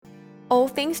All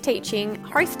Things Teaching,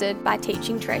 hosted by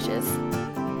Teaching Treasures.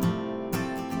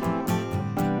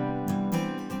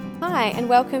 Hi, and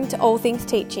welcome to All Things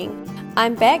Teaching.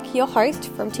 I'm Beck, your host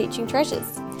from Teaching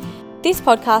Treasures. This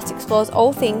podcast explores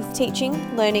all things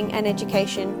teaching, learning, and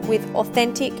education with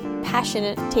authentic,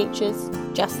 passionate teachers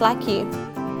just like you.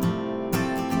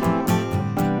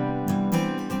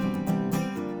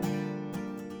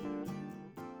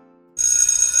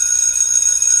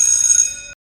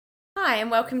 Hi, and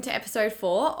welcome to episode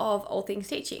 4 of All Things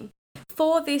Teaching.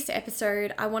 For this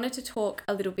episode, I wanted to talk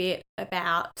a little bit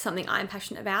about something I'm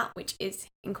passionate about, which is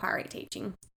inquiry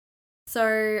teaching.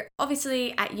 So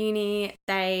obviously at uni,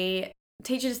 they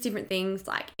teach us different things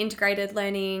like integrated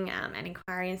learning and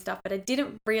inquiry and stuff, but I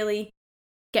didn't really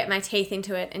get my teeth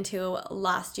into it until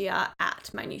last year at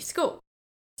my new school.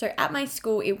 So at my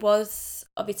school, it was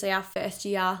obviously our first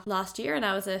year last year, and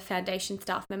I was a foundation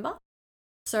staff member.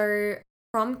 So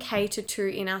from K to 2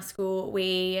 in our school,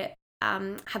 we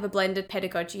have a blended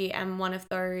pedagogy, and one of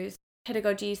those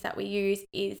pedagogies that we use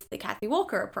is the Kathy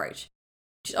Walker approach,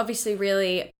 which is obviously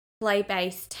really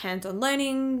play-based hands-on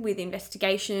learning with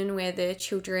investigation, where the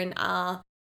children are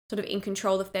sort of in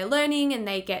control of their learning and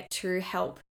they get to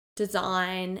help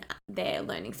design their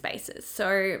learning spaces.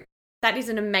 So that is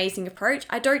an amazing approach.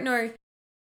 I don't know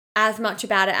as much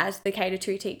about it as the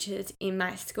K-2 teachers in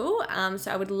my school,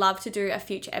 so I would love to do a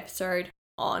future episode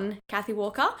on Kathy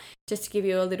Walker just to give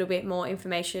you a little bit more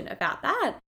information about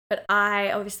that. But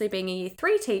I, obviously being a Year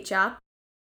 3 teacher,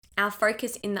 our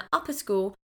focus in the upper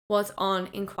school was on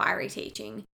inquiry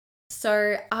teaching.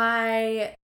 So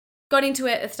I got into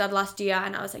it at the start of last year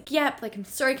and I was like, yep, I'm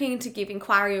so keen to give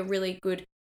inquiry a really good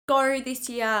go this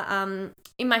year.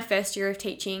 In my first year of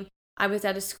teaching, I was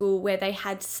at a school where they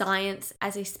had science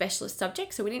as a specialist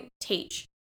subject, so we didn't teach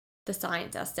the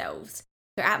science ourselves.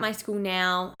 So at my school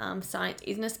now, science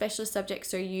isn't a specialist subject,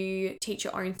 so you teach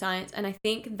your own science, and I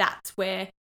think that's where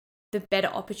the better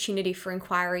opportunity for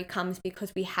inquiry comes,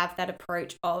 because we have that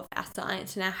approach of our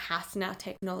science and our house and our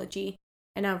technology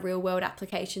and our real world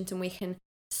applications, and we can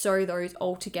sew those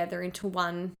all together into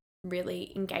one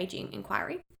really engaging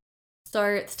inquiry.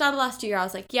 So at the start of last year, I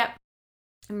was like, yep,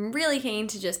 I'm really keen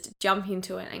to just jump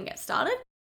into it and get started.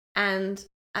 And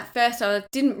at first I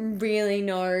didn't really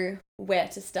know where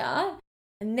to start.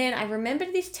 And then I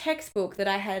remembered this textbook that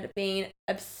I had been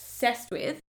obsessed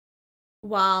with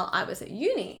while I was at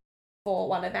uni for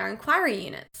one of our inquiry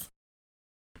units.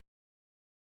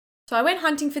 So I went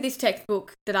hunting for this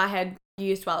textbook that I had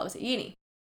used while I was at uni.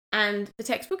 And the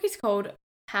textbook is called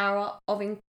Power of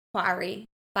Inquiry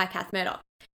by Kath Murdoch.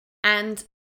 And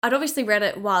I'd obviously read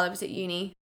it while I was at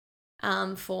uni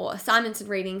for assignments and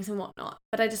readings and whatnot.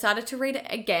 But I decided to read it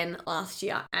again last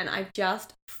year, and I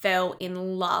just fell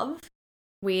in love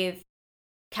with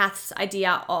Kath's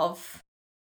idea of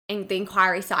the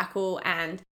inquiry cycle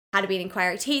and how to be an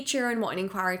inquiry teacher and what an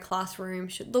inquiry classroom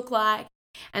should look like.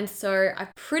 And so I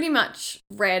pretty much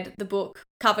read the book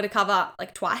cover to cover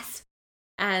twice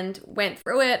and went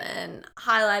through it and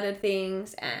highlighted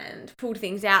things and pulled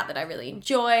things out that I really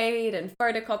enjoyed and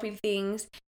photocopied things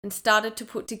and started to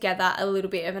put together a little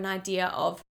bit of an idea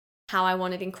of how I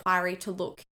wanted inquiry to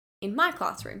look in my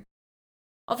classroom.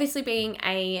 Obviously, being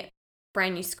a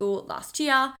brand new school last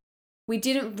year, we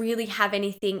didn't really have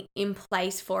anything in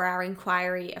place for our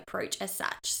inquiry approach as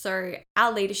such. So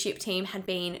our leadership team had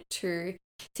been to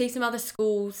see some other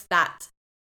schools that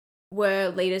were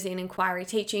leaders in inquiry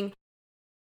teaching,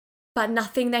 but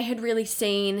nothing they had really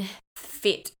seen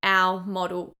fit our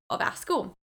model of our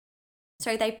school.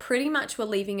 So they pretty much were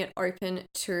leaving it open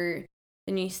to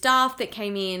the new staff that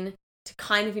came in to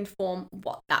kind of inform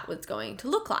what that was going to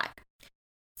look like.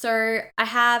 So I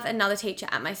have another teacher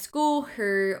at my school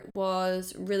who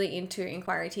was really into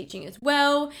inquiry teaching as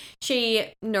well.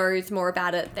 She knows more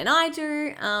about it than I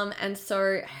do. And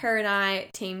so her and I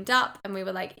teamed up and we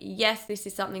were like, yes, this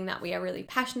is something that we are really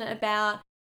passionate about.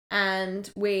 And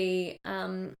we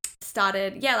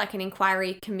started, an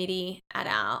inquiry committee at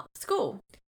our school.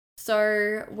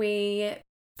 So we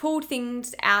pulled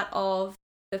things out of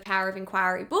the Power of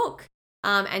Inquiry book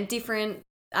and different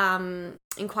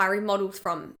inquiry models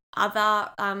from other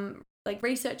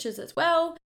researchers as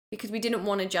well, because we didn't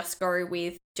want to just go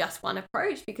with just one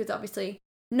approach, because obviously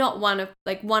not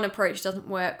one approach doesn't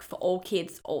work for all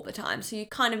kids all the time. So you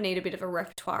kind of need a bit of a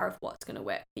repertoire of what's going to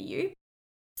work for you.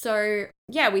 So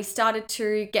we started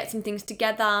to get some things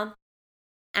together,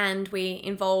 and we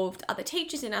involved other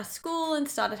teachers in our school and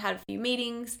started had a few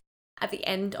meetings at the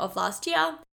end of last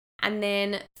year. And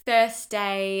then first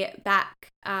day back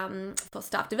for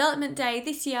Staff Development Day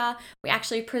this year, we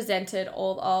actually presented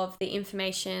all of the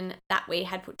information that we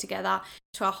had put together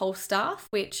to our whole staff,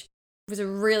 which was a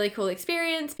really cool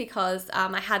experience because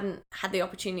I hadn't had the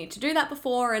opportunity to do that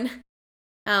before, and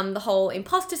the whole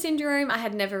imposter syndrome, I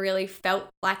had never really felt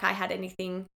like I had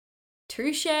anything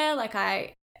to share, like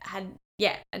I had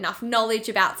enough knowledge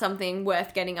about something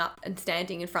worth getting up and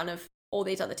standing in front of all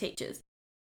these other teachers.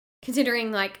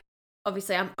 Considering, like,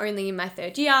 obviously I'm only in my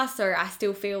 3rd year, so I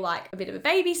still feel like a bit of a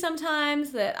baby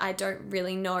sometimes, that I don't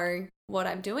really know what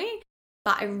I'm doing.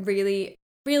 But I really,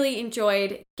 really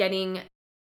enjoyed getting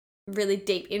really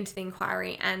deep into the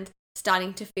inquiry and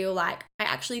starting to feel like I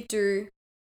actually do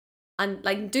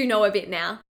know a bit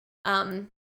now,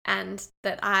 and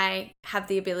that I have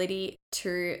the ability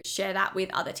to share that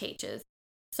with other teachers.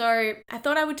 So I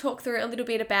thought I would talk through a little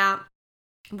bit about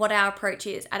what our approach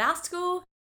is at our school,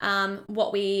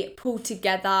 what we pulled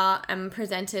together and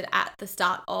presented at the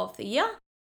start of the year,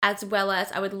 as well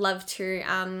as I would love to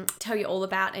tell you all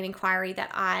about an inquiry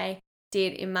that I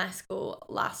did in my school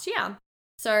last year.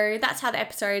 So that's how the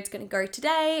episode's going to go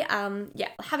today.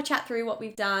 Have a chat through what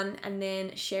we've done and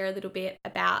then share a little bit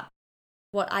about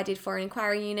what I did for an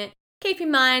inquiry unit. Keep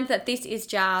in mind that this is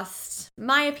just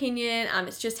my opinion.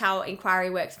 It's just how inquiry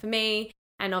works for me.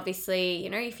 And obviously,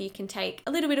 if you can take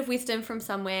a little bit of wisdom from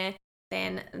somewhere,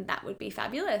 then that would be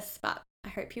fabulous. But I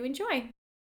hope you enjoy.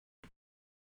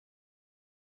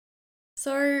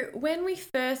 So when we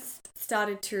first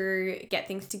started to get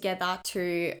things together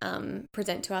to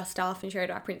present to our staff and show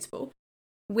to our principal,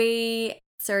 the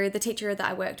teacher that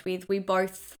I worked with, we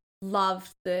both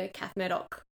loved the Kath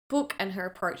Murdoch book and her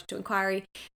approach to inquiry,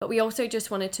 but we also just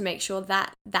wanted to make sure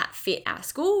that that fit our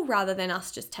school rather than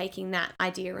us just taking that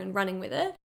idea and running with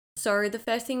it. So the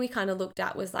first thing we kind of looked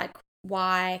at was like,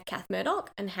 why Kath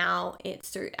Murdoch and how it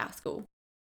suited our school.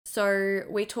 So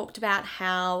we talked about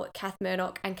how Kath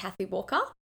Murdoch and Kathy Walker,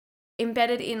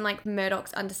 embedded in like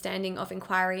Murdoch's understanding of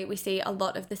inquiry, we see a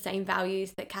lot of the same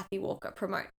values that Kathy Walker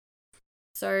promotes.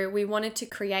 So we wanted to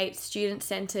create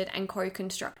student-centered and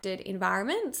co-constructed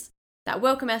environments that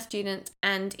welcome our students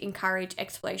and encourage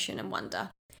exploration and wonder.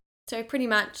 So pretty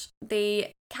much the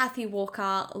Kathy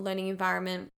Walker learning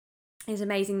environment is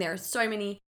amazing. There are so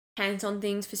many hands-on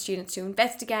things for students to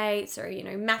investigate. So,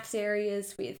 maths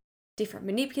areas with different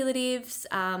manipulatives,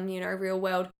 real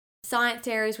world science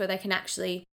areas where they can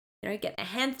actually, get their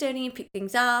hands dirty and pick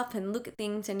things up and look at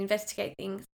things and investigate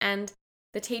things. And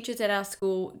the teachers at our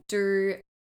school do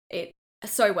it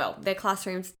so well. Their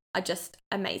classrooms are just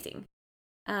amazing.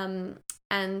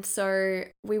 And so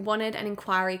we wanted an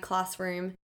inquiry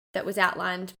classroom that was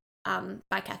outlined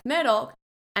by Kath Murdoch,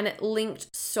 and it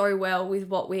linked so well with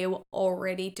what we were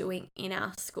already doing in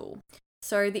our school.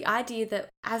 So the idea that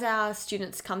as our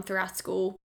students come through our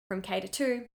school from K to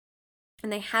 2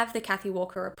 and they have the Kathy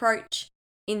Walker approach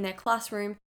in their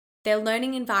classroom, their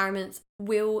learning environments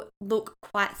will look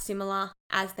quite similar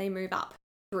as they move up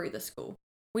through the school,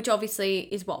 which obviously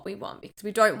is what we want, because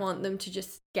we don't want them to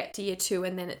just get to year 2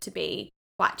 and then it to be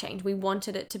quite changed. We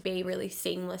wanted it to be really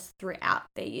seamless throughout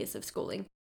their years of schooling.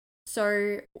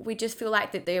 So we just feel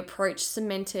like that the approach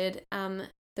cemented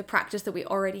the practice that we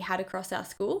already had across our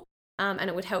school, and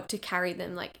it would help to carry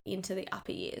them like into the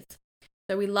upper years.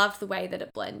 So we loved the way that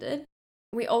it blended.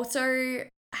 We also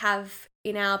have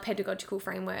in our pedagogical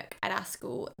framework at our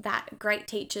school that great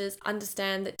teachers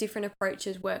understand that different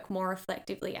approaches work more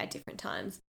reflectively at different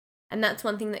times. And that's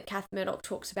one thing that Kath Murdoch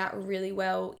talks about really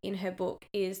well in her book,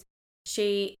 is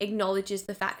she acknowledges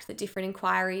the fact that different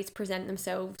inquiries present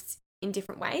themselves in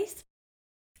different ways.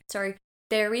 So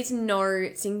there is no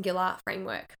singular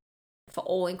framework for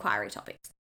all inquiry topics.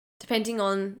 Depending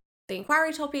on the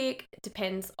inquiry topic, it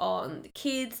depends on the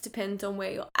kids, depends on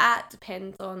where you're at,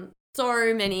 depends on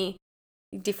so many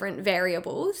different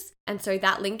variables. And so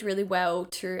that linked really well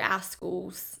to our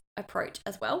school's approach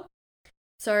as well.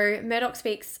 So Murdoch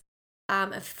speaks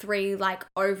of 3 like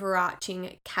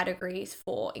overarching categories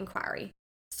for inquiry.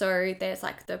 So there's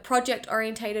like the project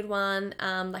orientated one,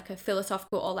 like a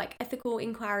philosophical or like ethical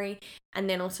inquiry, and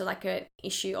then also like an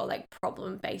issue or like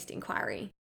problem based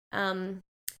inquiry. And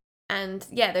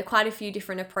yeah, there are quite a few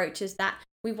different approaches that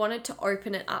we wanted to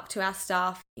open it up to our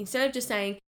staff. Instead of just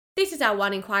saying, this is our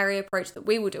one inquiry approach that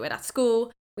we will do at our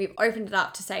school, we've opened it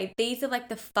up to say, these are like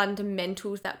the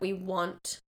fundamentals that we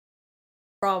want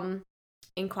from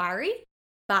inquiry,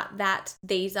 but that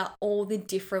these are all the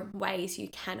different ways you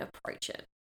can approach it.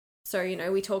 So,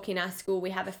 we talk in our school,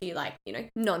 we have a few like,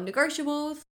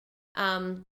 non-negotiables.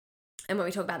 And when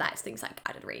we talk about that, it's things like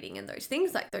guided reading and those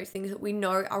things that we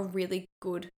know are really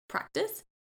good practice.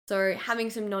 So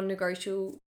having some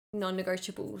non-negotiables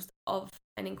of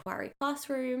an inquiry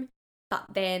classroom, but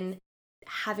then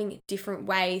having different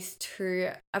ways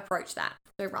to approach that.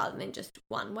 So rather than just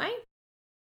one way.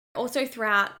 Also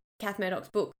throughout Kath Murdoch's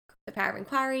book, The Power of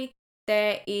Inquiry,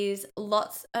 there is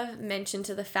lots of mention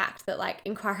to the fact that like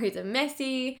inquiries are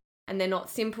messy and they're not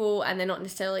simple and they're not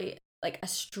necessarily like a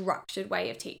structured way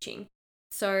of teaching.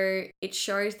 So it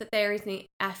shows that there is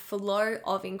a flow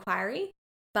of inquiry,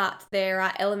 but there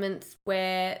are elements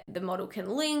where the model can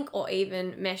link or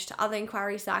even mesh to other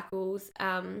inquiry cycles.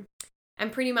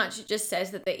 And pretty much it just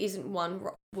says that there isn't one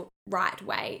right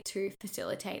way to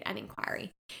facilitate an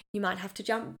inquiry. You might have to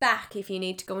jump back if you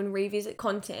need to go and revisit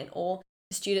content, or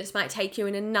the students might take you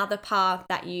in another path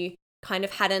that you kind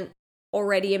of hadn't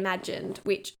already imagined,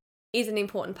 which is an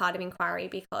important part of inquiry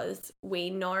because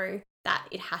we know that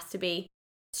it has to be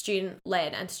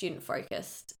student-led and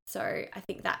student-focused. So I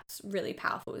think that's really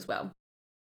powerful as well.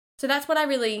 So that's what I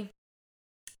really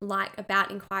like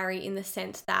about inquiry, in the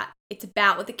sense that it's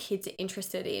about what the kids are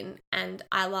interested in, and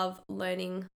I love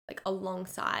learning like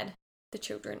alongside the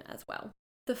children as well.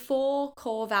 The 4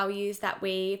 core values that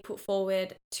we put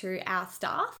forward to our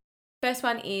staff. First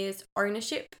one is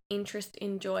ownership, interest,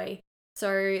 enjoy.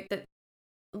 So that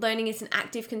learning is an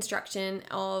active construction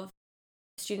of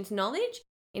students' knowledge,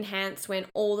 enhanced when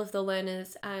all of the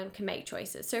learners can make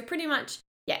choices. So pretty much,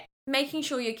 making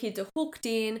sure your kids are hooked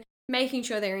in, making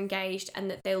sure they're engaged and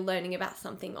that they're learning about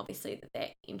something, obviously, that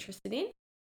they're interested in.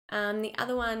 The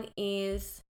other one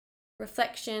is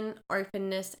reflection,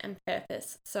 openness, and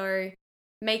purpose. So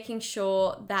making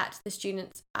sure that the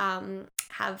students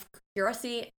have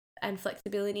curiosity and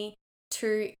flexibility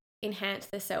to enhance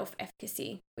their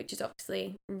self-efficacy, which is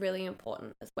obviously really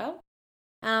important as well.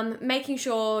 Making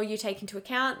sure you take into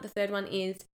account, the third one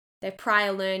is their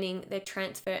prior learning, their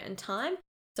transfer and time.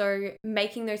 So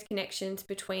making those connections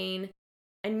between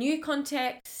a new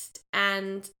context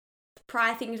and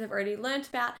prior things I've already learned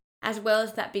about, as well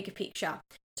as that bigger picture.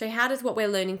 So how does what we're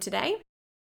learning today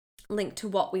link to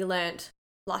what we learned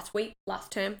last week, last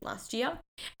term, last year,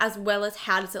 as well as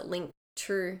how does it link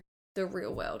to the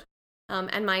real world?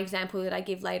 And my example that I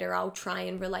give later, I'll try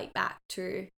and relate back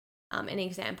to an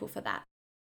example for that.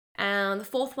 The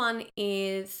fourth one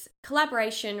is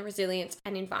collaboration, resilience,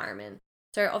 and environment.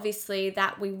 So obviously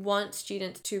that we want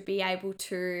students to be able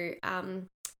to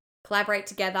collaborate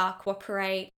together,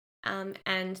 cooperate,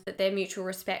 and that their mutual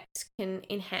respect can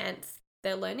enhance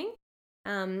their learning,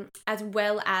 as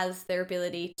well as their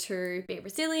ability to be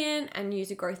resilient and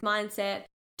use a growth mindset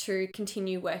to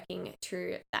continue working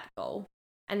to that goal.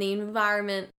 And the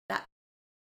environment that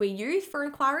we use for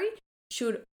inquiry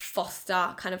should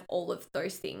foster kind of all of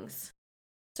those things.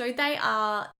 So they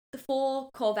are the 4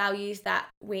 core values that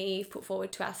we've put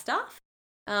forward to our staff.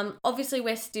 Obviously,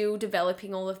 we're still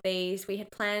developing all of these. We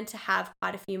had planned to have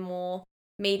quite a few more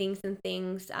meetings and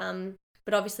things,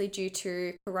 but obviously due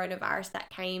to coronavirus, that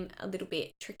came a little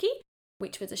bit tricky,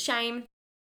 which was a shame.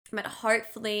 But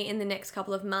hopefully in the next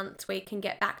couple of months, we can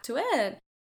get back to it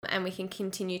and we can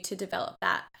continue to develop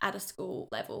that at a school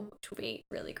level, which will be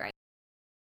really great.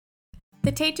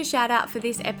 The teacher shout out for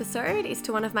this episode is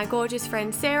to one of my gorgeous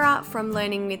friends, Sarah, from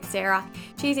Learning with Sarah.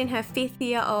 She's in her 5th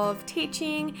year of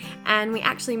teaching, and we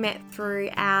actually met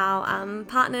through our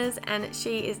partners, and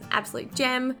she is an absolute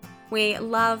gem. We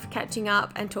love catching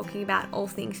up and talking about all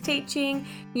things teaching.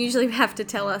 Usually we have to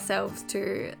tell ourselves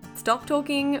to stop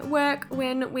talking work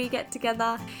when we get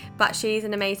together, but she's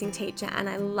an amazing teacher and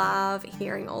I love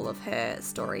hearing all of her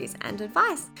stories and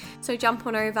advice. So jump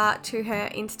on over to her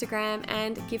Instagram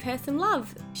and give her some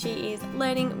love. She is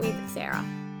Learning with Sarah.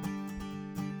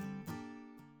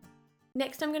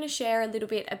 Next, I'm going to share a little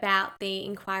bit about the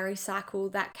inquiry cycle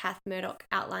that Kath Murdoch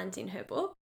outlines in her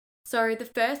book. So the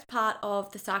first part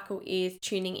of the cycle is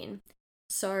tuning in.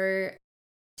 So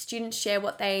students share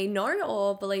what they know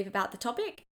or believe about the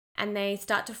topic, and they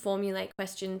start to formulate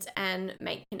questions and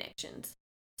make connections.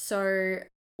 So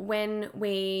when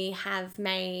we have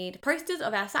made posters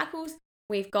of our cycles,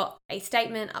 we've got a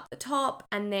statement up the top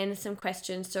and then some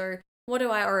questions. So what do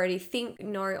I already think,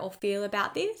 know, or feel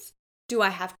about this? Do I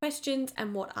have questions,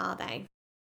 and what are they?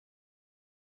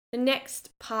 The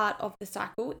next part of the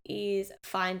cycle is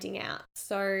finding out.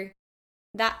 So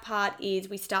that part is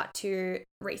we start to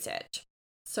research.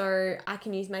 So I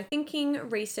can use my thinking,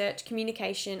 research,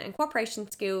 communication, and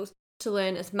cooperation skills to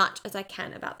learn as much as I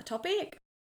can about the topic.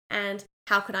 And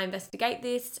how could I investigate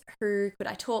this? Who could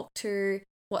I talk to?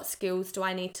 What skills do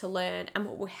I need to learn? And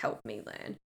what will help me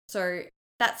learn? So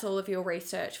that's all of your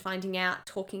research, finding out,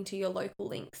 talking to your local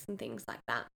links and things like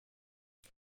that.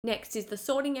 Next is the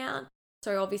sorting out.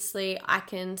 So obviously I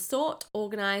can sort,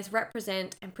 organize,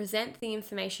 represent, and present the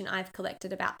information I've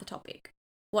collected about the topic.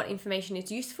 What information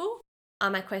is useful? Are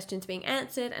my questions being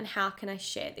answered? And how can I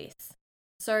share this?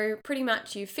 So pretty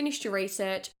much you've finished your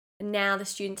research. now the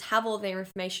students have all their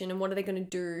information, and what are they going to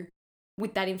do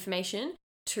with that information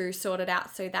to sort it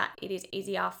out so that it is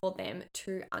easier for them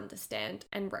to understand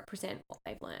and represent what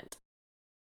they've learned.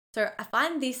 So I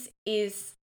find this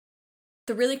is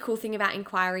the really cool thing about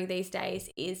inquiry these days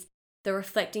is the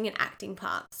reflecting and acting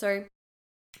part. So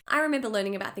I remember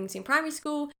learning about things in primary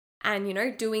school and,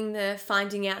 doing the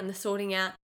finding out and the sorting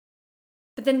out.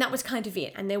 But then that was kind of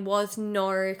it. And there was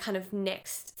no kind of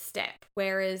next step.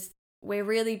 Whereas we're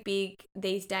really big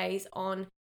these days on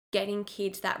getting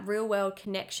kids that real world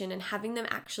connection and having them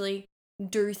actually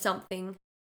do something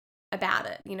about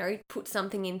it, put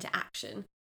something into action.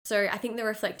 So I think the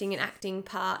reflecting and acting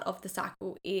part of the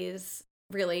cycle is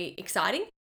really exciting.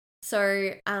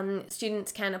 So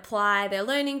students can apply their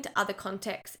learning to other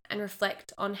contexts and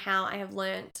reflect on how I have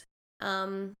learnt,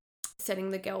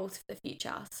 setting the goals for the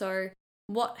future. So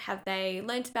what have they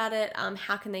learnt about it?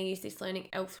 How can they use this learning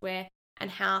elsewhere? And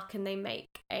how can they make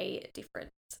a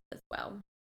difference as well?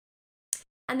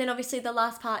 And then obviously the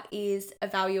last part is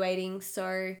evaluating.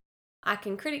 So I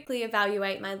can critically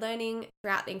evaluate my learning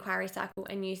throughout the inquiry cycle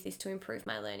and use this to improve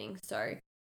my learning. So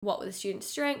what were the students'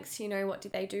 strengths? What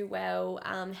did they do well?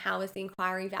 How was the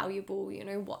inquiry valuable?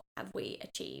 What have we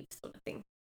achieved, sort of thing.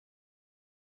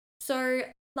 So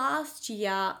last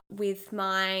year with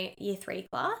my year 3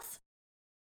 class,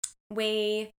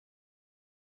 we'd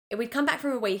come back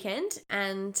from a weekend,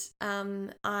 and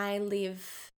I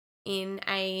live in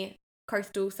a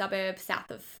coastal suburb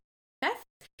south of Perth,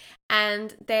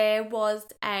 and there was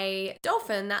a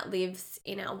dolphin that lives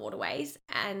in our waterways,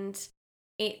 and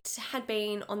it had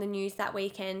been on the news that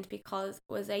weekend because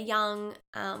it was a young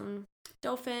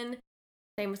dolphin. His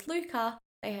name was Luca.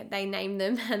 They named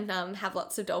them and have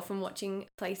lots of dolphin watching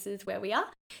places where we are.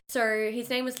 So his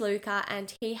name was Luca,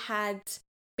 and he had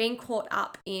been caught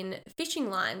up in fishing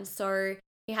line. So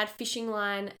he had fishing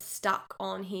line stuck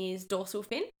on his dorsal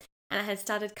fin, and it had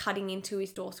started cutting into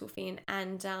his dorsal fin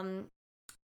and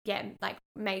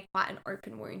made quite an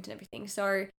open wound and everything.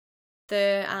 So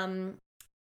the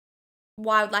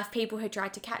wildlife people had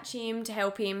tried to catch him to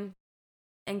help him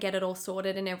and get it all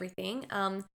sorted and everything.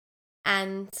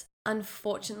 And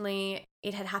unfortunately,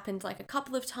 it had happened like a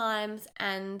couple of times,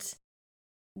 and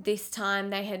this time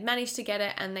they had managed to get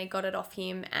it and they got it off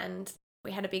him, and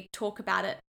we had a big talk about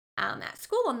it at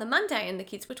school on the Monday, and the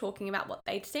kids were talking about what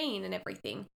they'd seen and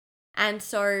everything. And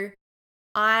so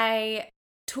I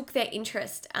took their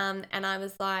interest and I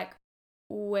was like,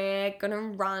 we're going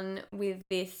to run with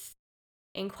this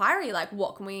inquiry. Like,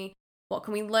 what can we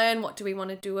learn? What do we want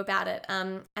to do about it?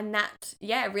 And that,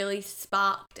 really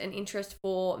sparked an interest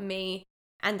for me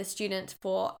and the students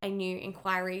for a new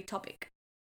inquiry topic.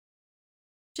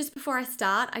 Just before I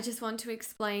start, I just want to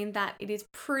explain that it is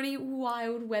pretty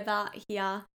wild weather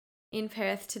here in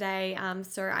Perth today.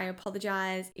 So I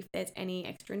apologize if there's any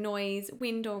extra noise,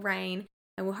 wind or rain,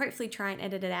 and we'll hopefully try and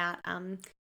edit it out.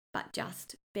 But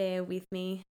just bear with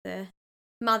me. The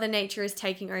Mother Nature is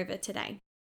taking over today.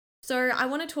 So I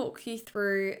want to talk you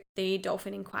through the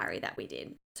dolphin inquiry that we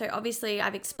did. So obviously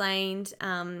I've explained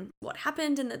what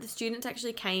happened and that the students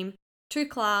actually came to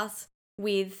class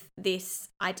with this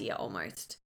idea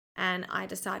almost. And I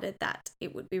decided that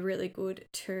it would be really good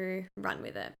to run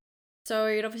with it. So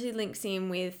it obviously links in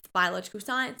with biological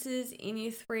sciences in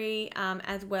year 3,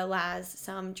 as well as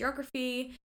some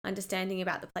geography, understanding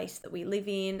about the place that we live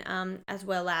in, as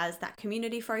well as that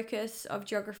community focus of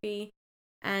geography.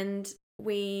 And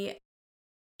we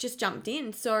just jumped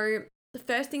in. So the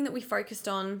first thing that we focused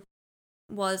on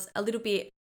was a little bit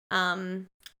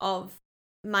of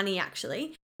money,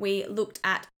 actually. We looked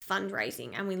at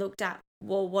fundraising and we looked at,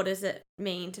 well, what does it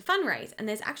mean to fundraise? And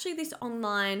there's actually this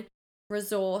online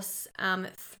resource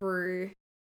through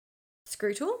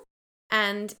Screwtool,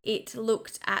 and it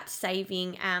looked at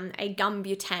saving a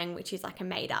gumbutang, which is like a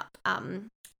made up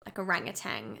like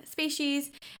orangutan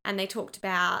species, and they talked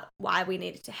about why we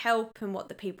needed to help and what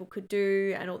the people could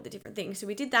do and all the different things. So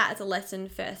we did that as a lesson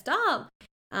first up,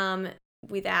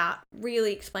 without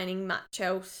really explaining much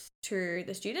else to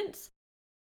the students.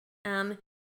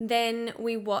 Then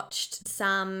we watched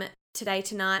some Today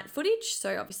Tonight footage,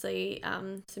 so obviously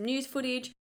some news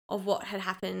footage of what had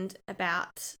happened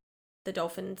about the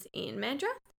dolphins in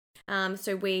Mandurah.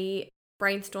 So we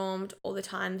brainstormed all the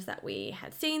times that we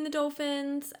had seen the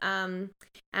dolphins, and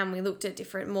we looked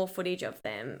at more footage of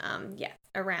them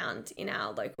around in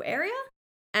our local area.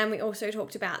 And we also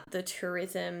talked about the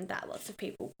tourism that lots of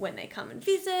people, when they come and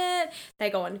visit, they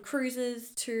go on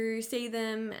cruises to see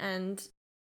them, and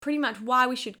pretty much why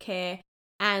we should care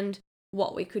and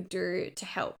what we could do to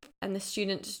help. And the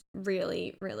students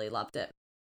really, really loved it.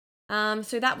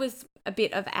 So that was a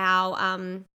bit of our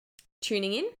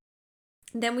tuning in.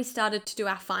 then we started to do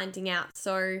our finding out.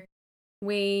 So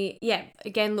we,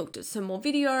 again, looked at some more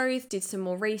videos, did some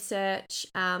more research.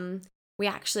 We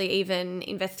actually even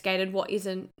investigated what is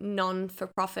a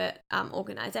non-for-profit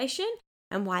organisation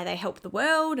and why they help the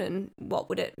world and what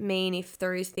would it mean if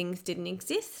those things didn't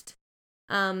exist.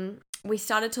 We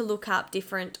started to look up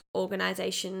different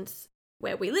organisations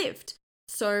where we lived.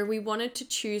 So we wanted to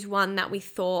choose one that we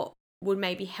thought would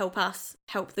maybe help us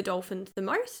help the dolphins the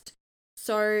most.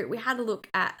 So we had a look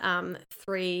at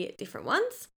 3 different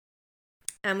ones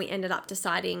and we ended up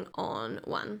deciding on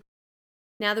one.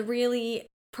 Now,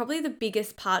 probably the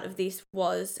biggest part of this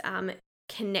was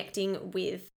connecting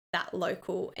with that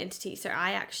local entity. So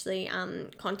I actually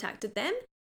contacted them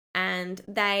and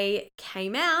they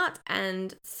came out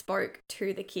and spoke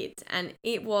to the kids, and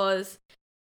it was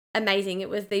amazing. It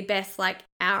was the best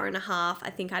hour and a half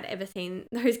I think I'd ever seen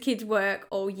those kids work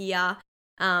all year.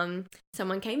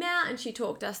 Someone came out and she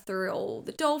talked us through all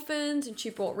the dolphins, and she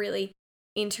brought really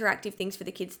interactive things for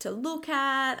the kids to look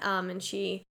at. And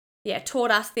she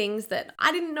taught us things that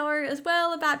I didn't know as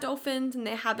well about dolphins and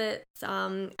their habits,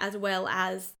 as well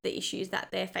as the issues that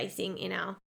they're facing in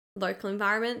our local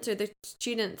environment. So the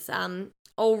students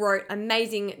all wrote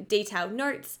amazing detailed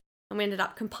notes, and we ended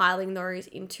up compiling those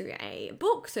into a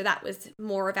book. So that was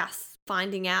more of us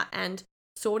finding out and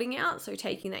sorting out, so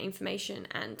taking that information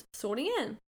and sorting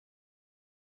in.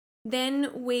 Then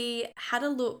we had a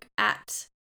look at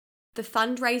the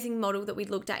fundraising model that we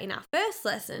looked at in our first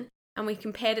lesson, and we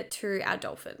compared it to our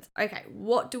dolphins. Okay,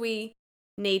 what do we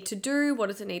need to do? What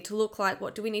does it need to look like?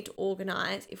 What do we need to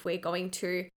organise if we're going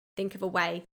to think of a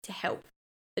way to help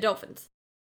the dolphins?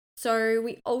 So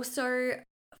we also,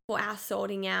 for our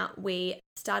sorting out, we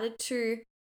started to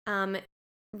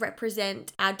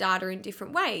represent our data in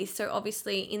different ways. So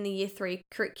obviously in the Year 3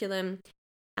 curriculum,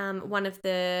 one of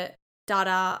the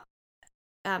data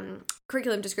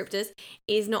curriculum descriptors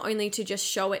is not only to just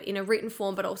show it in a written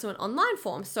form, but also an online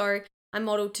form. So I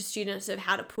modeled to students of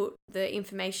how to put the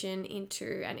information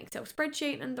into an Excel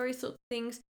spreadsheet and those sorts of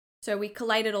things. So we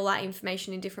collated all that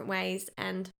information in different ways,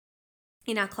 and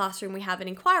in our classroom we have an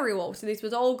inquiry wall. So this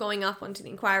was all going up onto the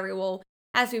inquiry wall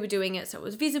as we were doing it, so it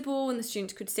was visible and the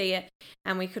students could see it,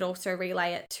 and we could also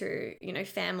relay it to,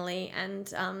 family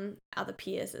and other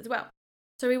peers as well.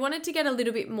 So we wanted to get a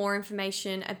little bit more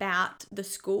information about the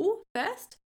school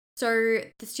first. So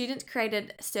the students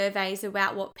created surveys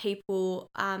about what people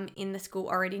in the school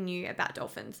already knew about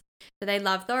dolphins. So they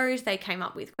loved those. They came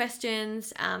up with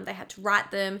questions. They had to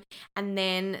write them. And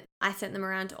then I sent them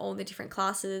around to all the different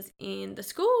classes in the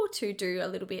school to do a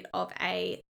little bit of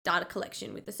a data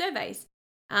collection with the surveys.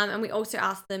 And we also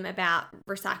asked them about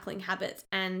recycling habits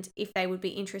and if they would be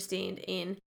interested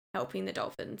in helping the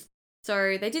dolphins.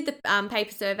 So they did the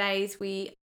paper surveys.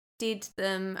 We did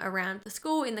them around the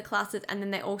school in the classes, and then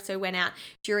they also went out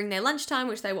during their lunchtime,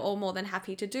 which they were all more than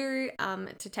happy to do,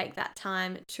 to take that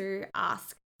time to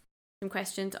ask some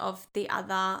questions of the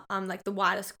other, the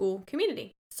wider school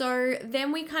community. So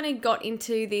then we kind of got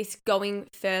into this going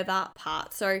further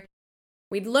part. So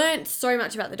we'd learnt so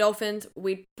much about the dolphins,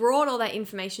 we'd brought all that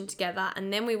information together,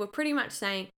 and then we were pretty much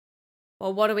saying,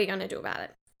 well, what are we going to do about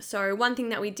it? So one thing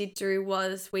that we did do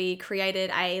was we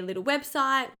created a little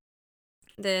website.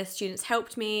 The students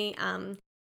helped me.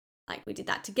 We did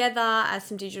that together as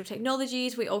some digital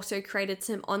technologies. We also created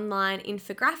some online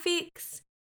infographics.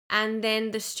 And then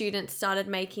the students started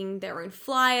making their own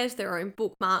flyers, their own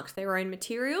bookmarks, their own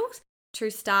materials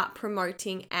to start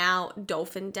promoting our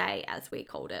Dolphin Day, as we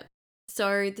called it.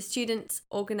 So the students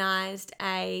organised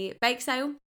a bake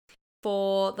sale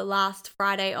for the last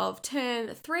Friday of term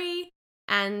 3,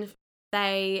 and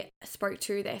they spoke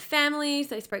to their families,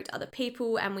 they spoke to other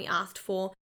people, and we asked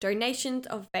for donations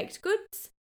of baked goods.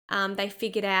 They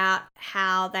figured out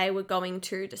how they were going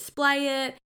to display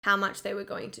it, how much they were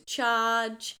going to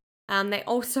charge. They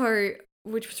also,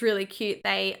 which was really cute,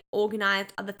 they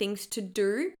organised other things to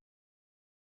do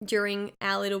during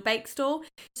our little bake stall.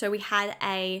 So we had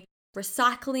a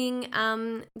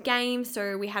recycling game.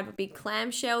 So we had a big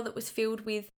clamshell that was filled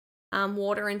with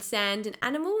water and sand and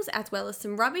animals, as well as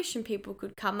some rubbish, and people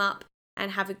could come up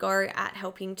and have a go at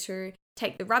helping to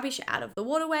take the rubbish out of the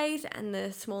waterways and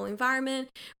the small environment.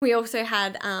 We also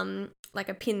had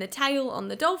a pin the tail on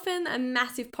the dolphin, a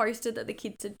massive poster that the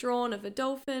kids had drawn of a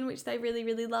dolphin, which they really,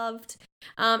 really loved.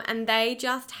 And they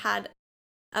just had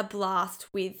a blast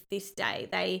with this day.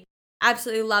 They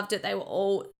absolutely loved it. They were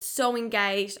all so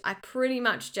engaged. I pretty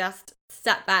much just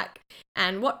sat back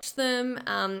and watched them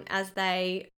as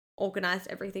they organised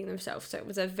everything themselves. So it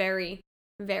was a very,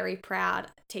 very proud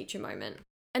teacher moment.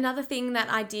 Another thing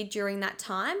that I did during that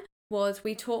time was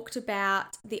we talked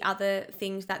about the other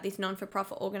things that this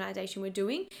non-for-profit organisation were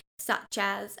doing, such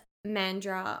as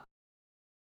Mandurah,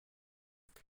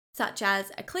 such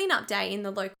as a cleanup day in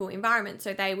the local environment.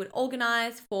 So they would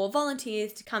organise for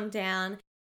volunteers to come down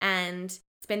and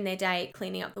spend their day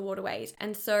cleaning up the waterways.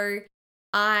 And so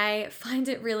I find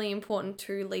it really important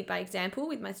to lead by example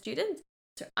with my students.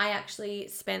 So I actually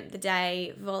spent the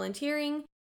day volunteering,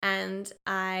 and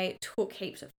I took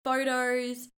heaps of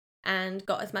photos and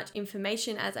got as much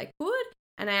information as I could.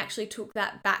 And I actually took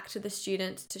that back to the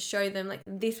students to show them, like,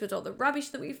 this was all the rubbish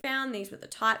that we found. These were the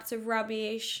types of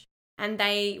rubbish. And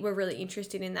they were really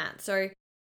interested in that. So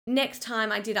next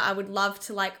time I did it, I would love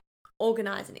to like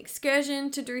organize an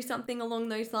excursion to do something along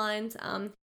those lines.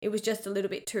 It was just a little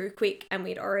bit too quick, and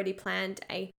we'd already planned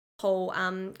a whole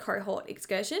cohort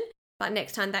excursion. But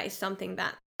next time, that is something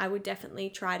that I would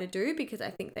definitely try to do, because I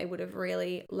think they would have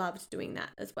really loved doing that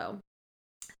as well.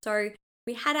 So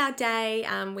we had our day.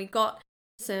 We got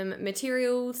some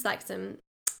materials, like some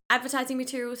advertising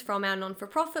materials from our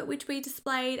non-for-profit, which we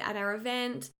displayed at our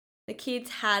event. The kids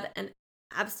had an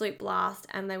absolute blast,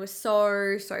 and they were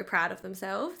so proud of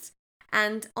themselves.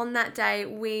 And on that day,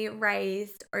 we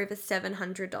raised over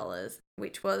 $700,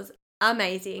 which was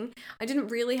amazing. I didn't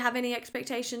really have any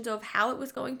expectations of how it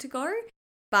was going to go,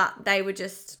 but they were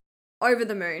just over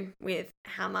the moon with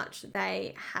how much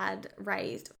they had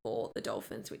raised for the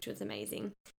dolphins, which was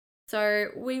amazing. So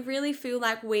we really feel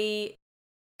like we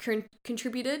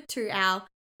contributed to our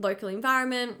local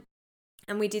environment,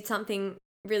 and we did something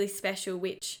really special,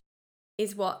 which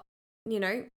is what,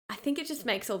 I think it just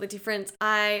makes all the difference.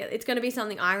 It's going to be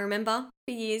something I remember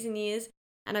for years and years,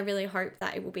 and I really hope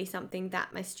that it will be something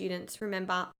that my students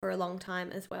remember for a long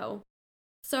time as well.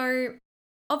 So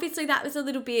obviously that was a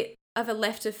little bit of a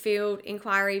left of field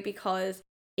inquiry, because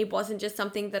it wasn't just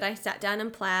something that I sat down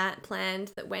and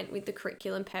planned that went with the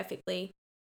curriculum perfectly,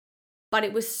 but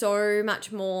it was so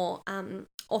much more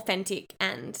authentic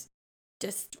and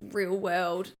just real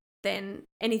world than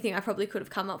anything I probably could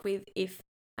have come up with if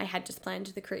I had just planned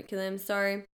the curriculum.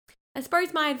 So I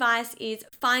suppose my advice is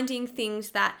finding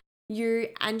things that you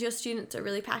and your students are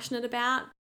really passionate about.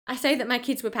 I say that my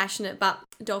kids were passionate, but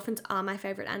dolphins are my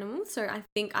favourite animals, so I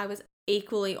think I was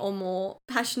equally or more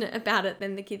passionate about it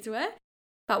than the kids were.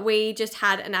 But we just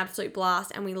had an absolute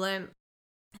blast, and we learned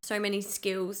so many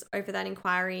skills over that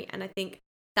inquiry, and I think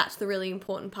that's the really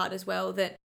important part as well,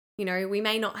 that, we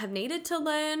may not have needed to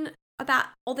learn about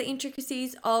all the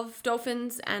intricacies of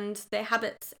dolphins and their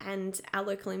habits and our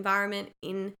local environment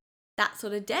in that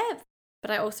sort of depth.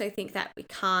 But I also think that we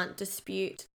can't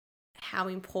dispute how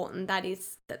important that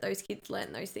is, that those kids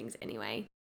learn those things anyway.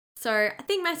 So I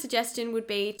think my suggestion would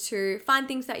be to find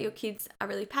things that your kids are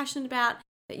really passionate about,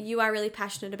 that you are really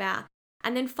passionate about,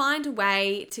 and then find a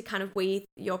way to kind of weave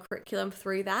your curriculum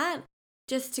through that,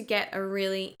 just to get a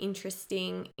really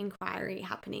interesting inquiry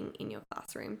happening in your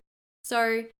classroom.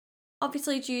 So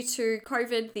obviously, due to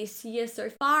COVID this year so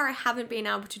far, I haven't been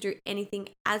able to do anything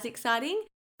as exciting,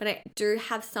 but I do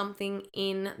have something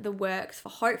in the works for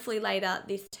hopefully later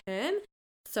this term.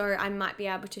 So I might be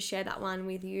able to share that one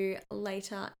with you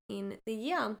later in the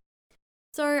year.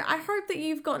 So I hope that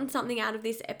you've gotten something out of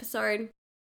this episode,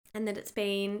 and that it's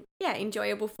been,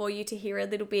 enjoyable for you to hear a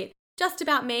little bit just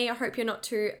about me. I hope you're not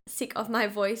too sick of my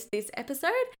voice this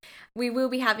episode. We will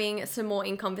be having some more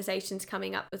in conversations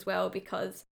coming up as well,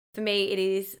 because for me, it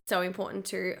is so important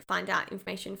to find out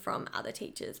information from other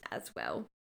teachers as well.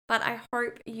 But I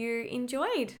hope you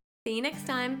enjoyed. See you next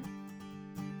time.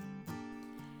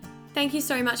 Thank you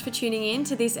so much for tuning in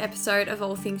to this episode of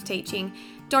All Things Teaching.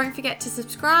 Don't forget to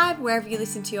subscribe wherever you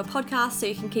listen to your podcast so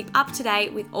you can keep up to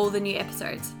date with all the new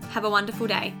episodes. Have a wonderful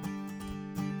day.